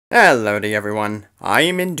Hello to everyone, I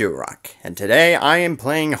am Indurok, and today I am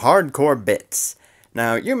playing Hardcore Bits.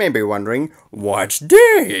 Now, you may be wondering, what's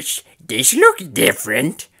this? This looks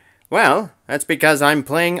different. Well, that's because I'm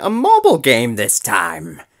playing a mobile game this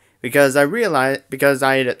time. Because I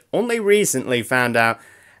had only recently found out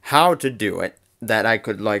how to do it, that I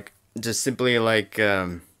could, that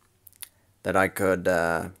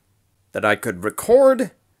I could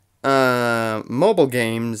record, mobile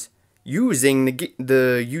games using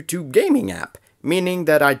the YouTube gaming app, meaning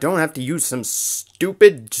that I don't have to use some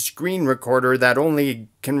stupid screen recorder that only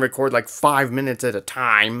can record like 5 minutes at a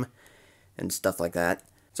time and stuff like that.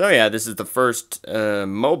 So yeah, this is the first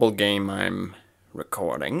mobile game I'm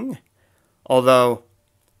recording. Although,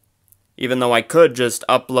 even though I could just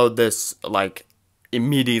upload this like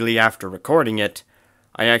immediately after recording it,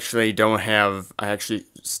 I actually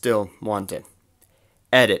still want to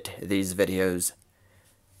edit these videos.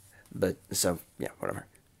 But, so, yeah, whatever.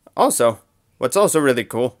 Also, what's also really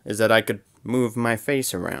cool is that I could move my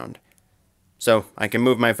face around. So, I can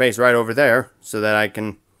move my face right over there so that I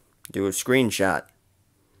can do a screenshot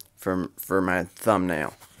for my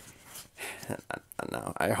thumbnail.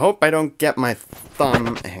 Now, I hope I don't get my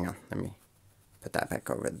thumb... Hang on, let me put that back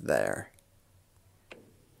over there.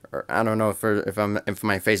 Or, I don't know if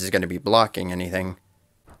my face is going to be blocking anything.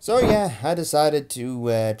 So, yeah, I decided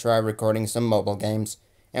to try recording some mobile games.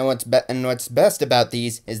 And what's best about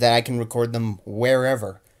these is that I can record them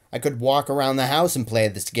wherever. I could walk around the house and play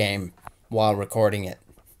this game while recording it.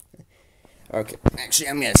 Okay, actually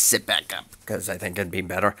I'm gonna sit back up because I think it'd be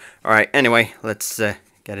better. Alright, anyway, let's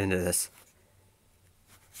get into this.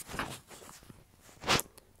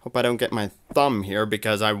 Hope I don't get my thumb here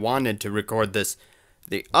because I wanted to record this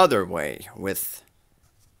the other way with...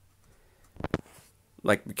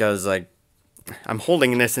 because I'm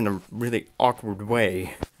holding this in a really awkward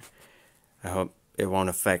way. I hope it won't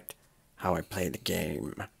affect how I play the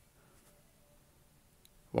game.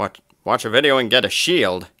 Watch a video and get a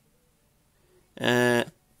shield. No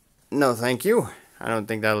thank you. I don't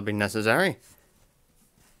think that'll be necessary.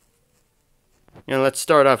 You know, let's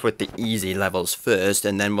start off with the easy levels first,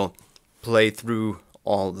 and then we'll play through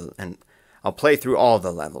all the... And I'll play through all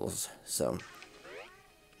the levels, so...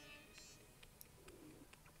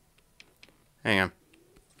 Hang on.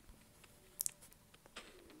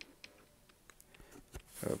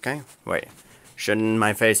 Okay, wait. Shouldn't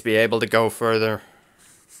my face be able to go further?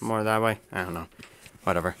 More that way? I don't know.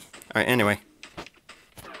 Whatever. Alright, anyway.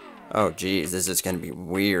 Oh, geez, this is gonna be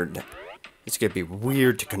weird. It's gonna be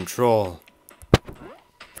weird to control.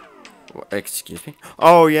 Excuse me?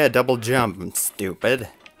 Oh, yeah, double jump. I'm stupid.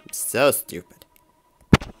 I'm so stupid.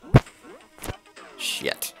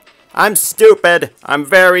 Shit. I'm stupid! I'm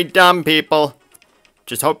very dumb, people!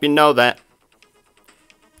 Just hope you know that.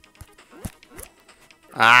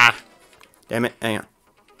 Ah! Damn it, hang on.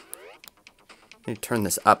 Let me turn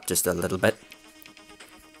this up just a little bit.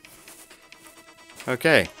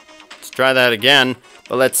 Okay, let's try that again,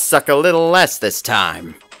 but let's suck a little less this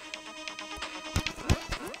time.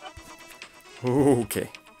 Okay.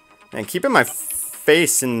 And keeping my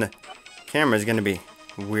face in the camera is gonna be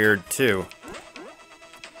weird, too.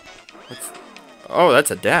 Oh,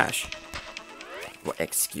 that's a dash. What,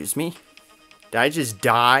 excuse me? Did I just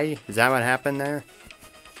die? Is that what happened there?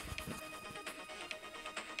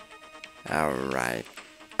 Alright.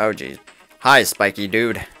 Oh, geez. Hi, spiky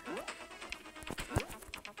dude.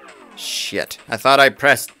 Shit. I thought I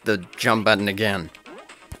pressed the jump button again.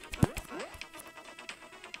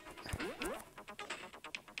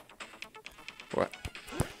 What?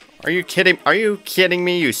 Are you kidding? Are you kidding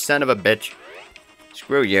me, you son of a bitch?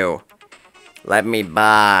 Screw you. Let me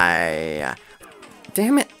by.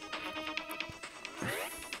 Damn it.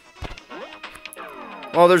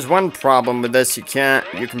 Well, there's one problem with this. You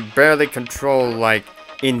can barely control,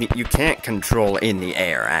 you can't control in the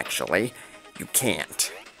air, actually. You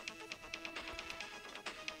can't.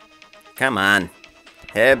 Come on.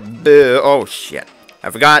 Oh, shit.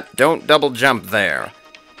 I forgot, don't double jump there.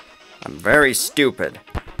 I'm very stupid.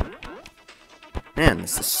 Man,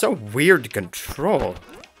 this is so weird to control.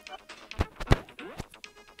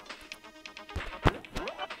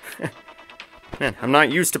 Man, I'm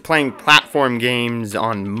not used to playing platform games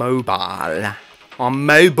on mobile. On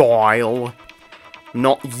mobile.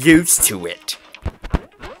 Not used to it.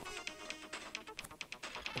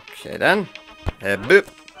 Okay then. Boop.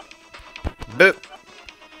 Boop.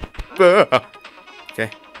 Boop. Okay.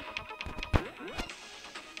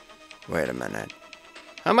 Wait a minute.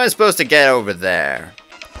 How am I supposed to get over there?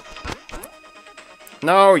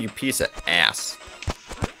 No, you piece of ass.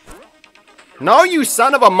 No, you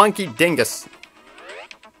son of a monkey dingus.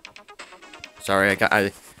 Sorry,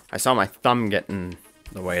 I I saw my thumb get in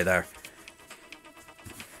the way there.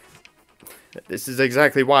 This is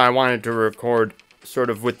exactly why I wanted to record sort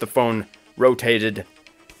of with the phone rotated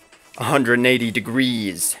 180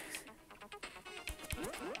 degrees.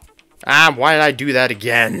 Ah, why did I do that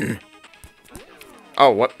again? Oh,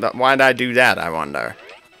 why did I do that, I wonder?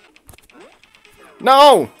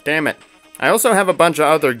 No! Damn it. I also have a bunch of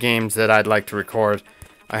other games that I'd like to record.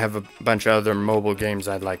 I have a bunch of other mobile games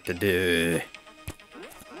I'd like to do.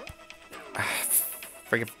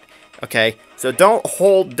 Okay, so don't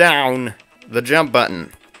hold down the jump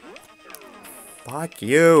button. Fuck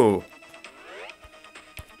you.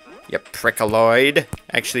 You prickaloid.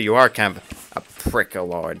 Actually, you are kind of a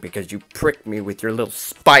prickaloid because you pricked me with your little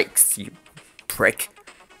spikes, you prick.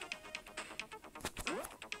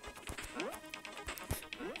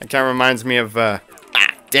 It kind of reminds me of,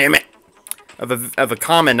 damn it. Of a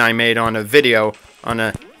comment I made on a video on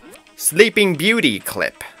a Sleeping Beauty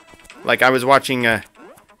clip. Like, I was watching a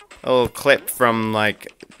little clip from,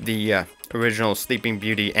 like, the original Sleeping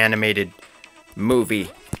Beauty animated movie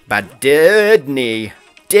by Didney.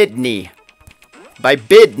 By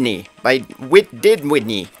Whitney.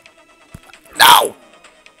 No!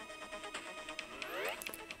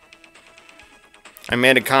 I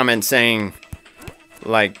made a comment saying,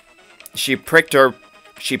 like, she pricked her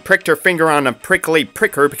finger on a prickly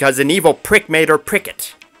pricker because an evil prick made her prick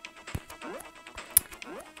it.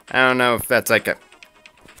 I don't know if that's like a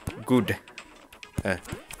good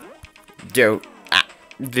joke.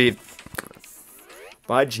 The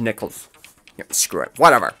Fudge Nichols. Yeah, screw it.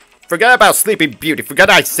 Whatever. Forget about Sleeping Beauty. Forget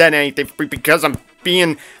I said anything because I'm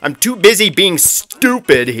too busy being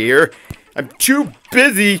stupid here. I'm too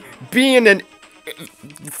busy being an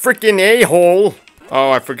freaking a-hole.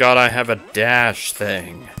 Oh, I forgot I have a dash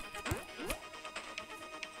thing.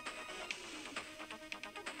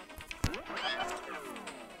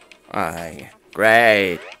 Aye,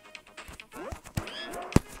 great.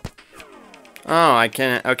 Oh, I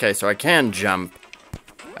can. Okay, so I can jump.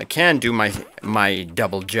 I can do my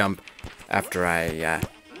double jump after I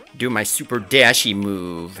do my super dashy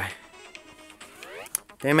move.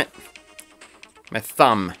 Damn it. My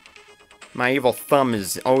thumb. My evil thumb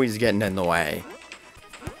is always getting in the way.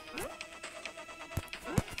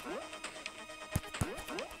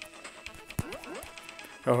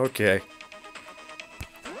 Okay.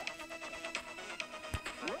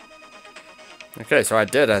 Okay, so I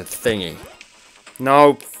did a thingy.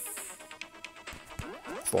 No.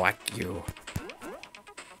 Fuck you.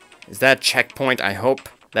 Is that a checkpoint? I hope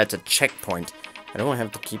that's a checkpoint. I don't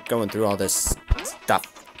have to keep going through all this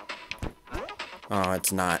stuff. Oh,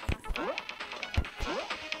 it's not.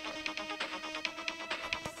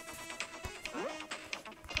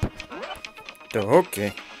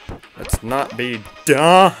 Okay. Let's not be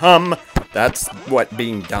dumb. That's what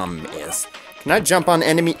being dumb is. Can I jump on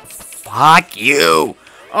enemy? Fuck you!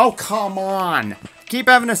 Oh, come on! Keep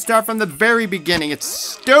having to start from the very beginning. It's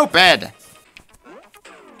stupid!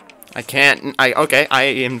 I can't... I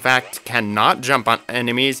in fact cannot jump on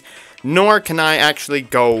enemies, nor can I actually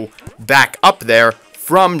go back up there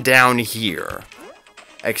from down here.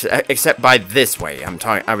 Except by this way.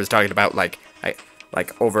 I was talking about, like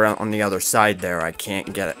over on the other side there. I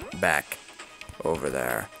can't get it back over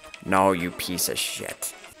there. No, you piece of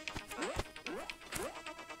shit.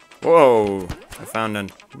 Whoa! I found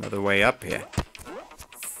another way up here.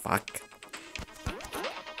 Fuck.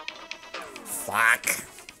 Fuck.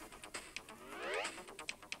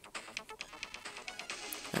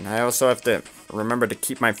 And I also have to remember to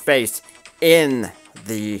keep my face in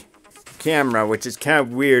the camera, which is kind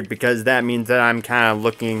of weird because that means that I'm kind of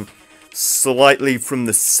looking slightly from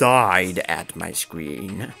the side at my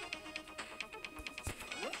screen.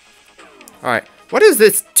 Alright, what is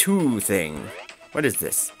this 2 thing? What is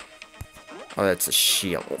this? Oh, that's a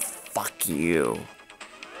shield. Oh, fuck you.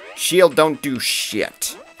 Shield don't do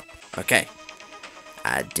shit. Okay.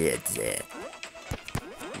 I did that.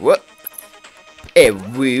 What? A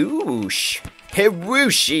whoosh. A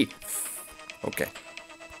whooshy. Okay.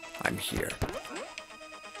 I'm here.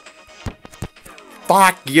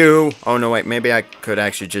 Fuck you! Oh, no, wait. Maybe I could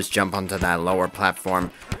actually just jump onto that lower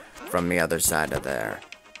platform from the other side of there.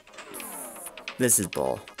 This is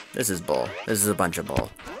bull. This is bull. This is a bunch of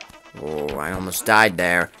bull. Oh, I almost died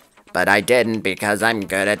there. But I didn't because I'm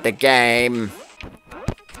good at the game.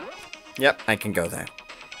 Yep, I can go there.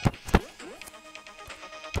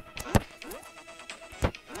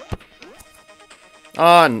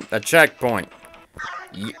 On a checkpoint.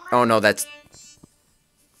 Oh, no, that's...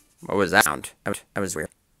 What was that sound? That was weird.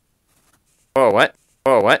 Oh, what?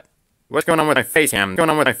 Oh, what? What's going on with my face cam? What's going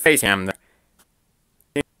on with my face cam?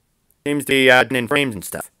 seems to be in frames and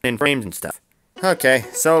stuff. Okay,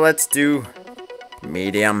 so let's do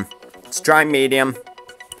medium. Let's try medium.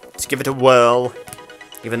 Let's give it a whirl.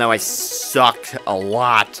 Even though I suck a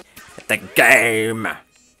lot at the game.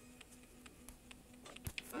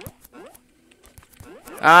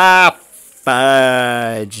 Ah,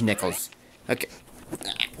 fudge nickels. Okay.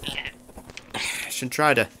 I should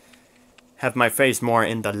try to have my face more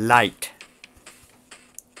in the light.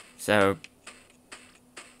 So.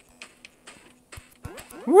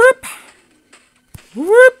 Whoop!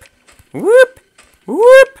 Whoop! Whoop!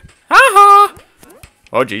 Whoop! Ha-ha!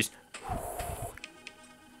 Oh, jeez.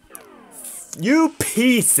 You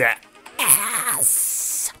piece of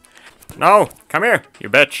ass! No, come here, you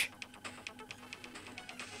bitch.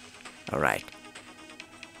 Alright.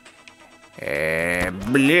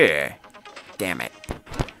 Bleh. Damn it.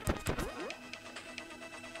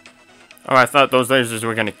 Oh, I thought those lasers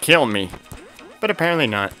were gonna kill me. But apparently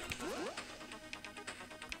not.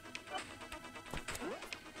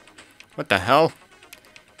 What the hell?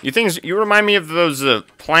 You remind me of those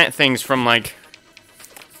plant things from, like,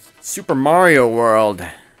 Super Mario World.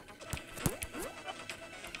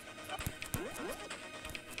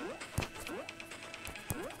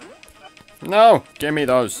 No, give me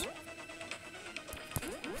those.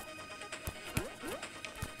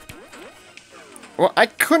 Well, I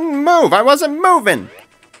couldn't move. I wasn't moving.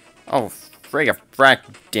 Oh, frack,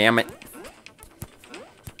 damn it.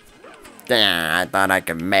 I thought I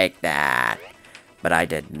could make that, but I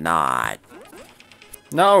did not.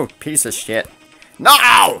 No, piece of shit.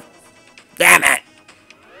 No! Damn it!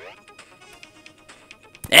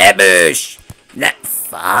 Ebush!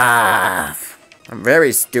 I'm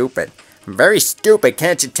very stupid. I'm very stupid,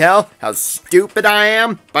 can't you tell how stupid I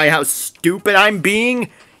am? By how stupid I'm being?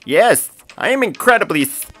 Yes, I am incredibly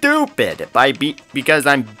stupid because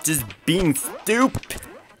I'm just being stupid.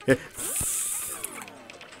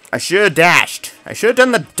 I should have dashed. I should have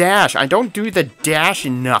done the dash. I don't do the dash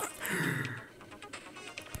enough.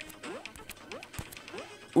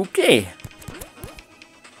 Okay.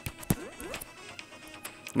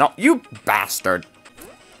 No, you bastard.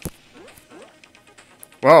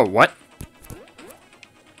 Whoa, what?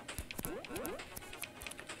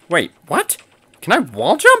 Wait, what? Can I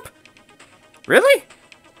wall jump? Really?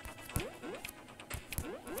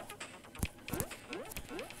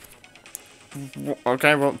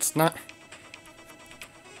 Okay, well, it's not...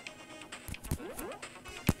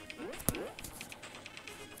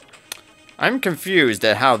 I'm confused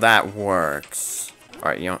at how that works.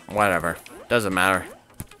 Alright, you know, whatever. Doesn't matter.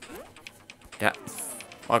 Yeah.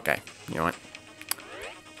 Okay, you know what?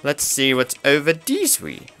 Let's see what's over this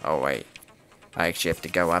way. Oh, wait. I actually have to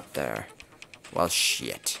go up there. Well,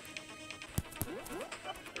 shit.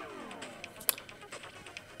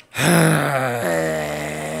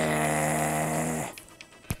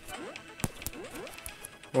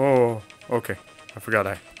 Oh, okay. I forgot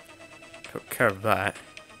I took care of that.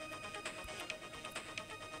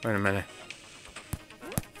 Wait a minute.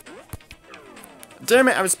 Damn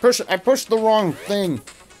it, I pushed the wrong thing.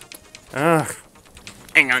 Ugh.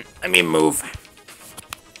 Hang on, let me move.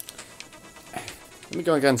 Let me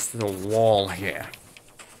go against the wall here.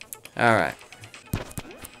 Alright.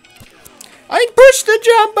 I pushed the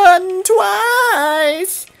jump button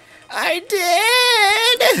twice! I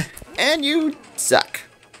did! And you suck.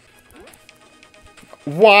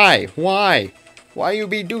 Why? Why? Why you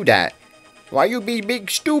be do that? Why you be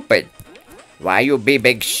big stupid? Why you be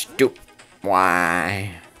big stupid?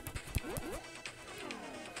 Why?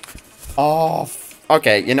 Oh,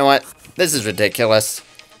 okay, you know what? This is ridiculous.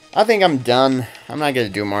 I think I'm done. I'm not gonna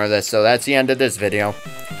do more of this, so that's the end of this video.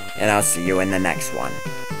 And I'll see you in the next one.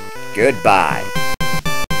 Goodbye.